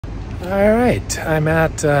All right, I'm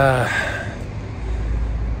at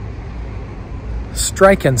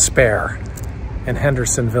Strike and Spare in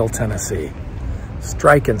Hendersonville, Tennessee.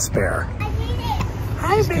 Strike and Spare.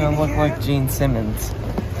 Hi, She's gonna look like Gene Simmons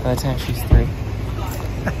by the time she's 3.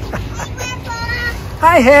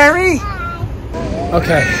 Hi, Harry.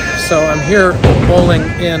 Okay, so I'm here bowling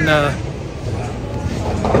in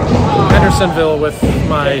Hendersonville with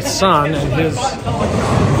my son and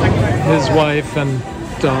his wife and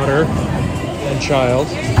daughter and child,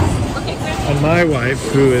 and my wife,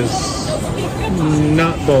 who is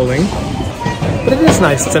not bowling. But it is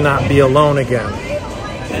nice to not be alone again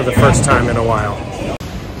for the first time in a while.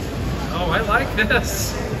 Oh, I like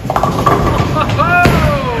this.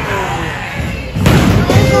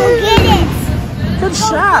 Good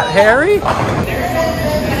shot, Harry.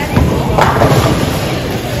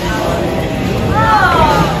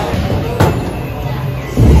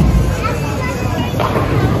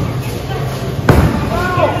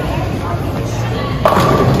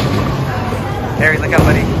 Harry, look out,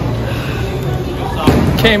 buddy.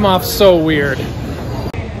 Came off so weird.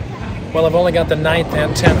 Well, I've only got the 9th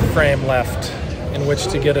and 10th frame left in which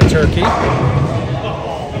to get a turkey.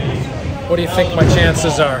 What do you think my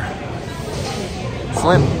chances are?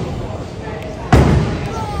 Slim.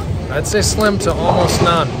 I'd say slim to almost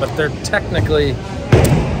none, but there technically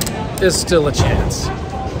is still a chance.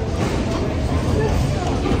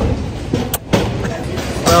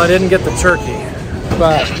 Well, I didn't get the turkey,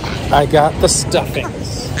 but I got the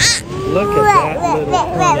stuffings. Look at that little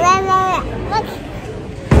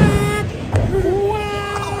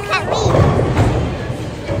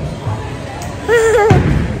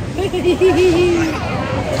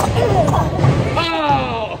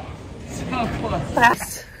oh! So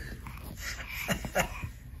close.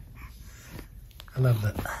 I love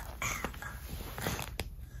that.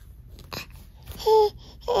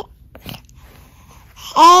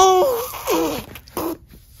 Oh.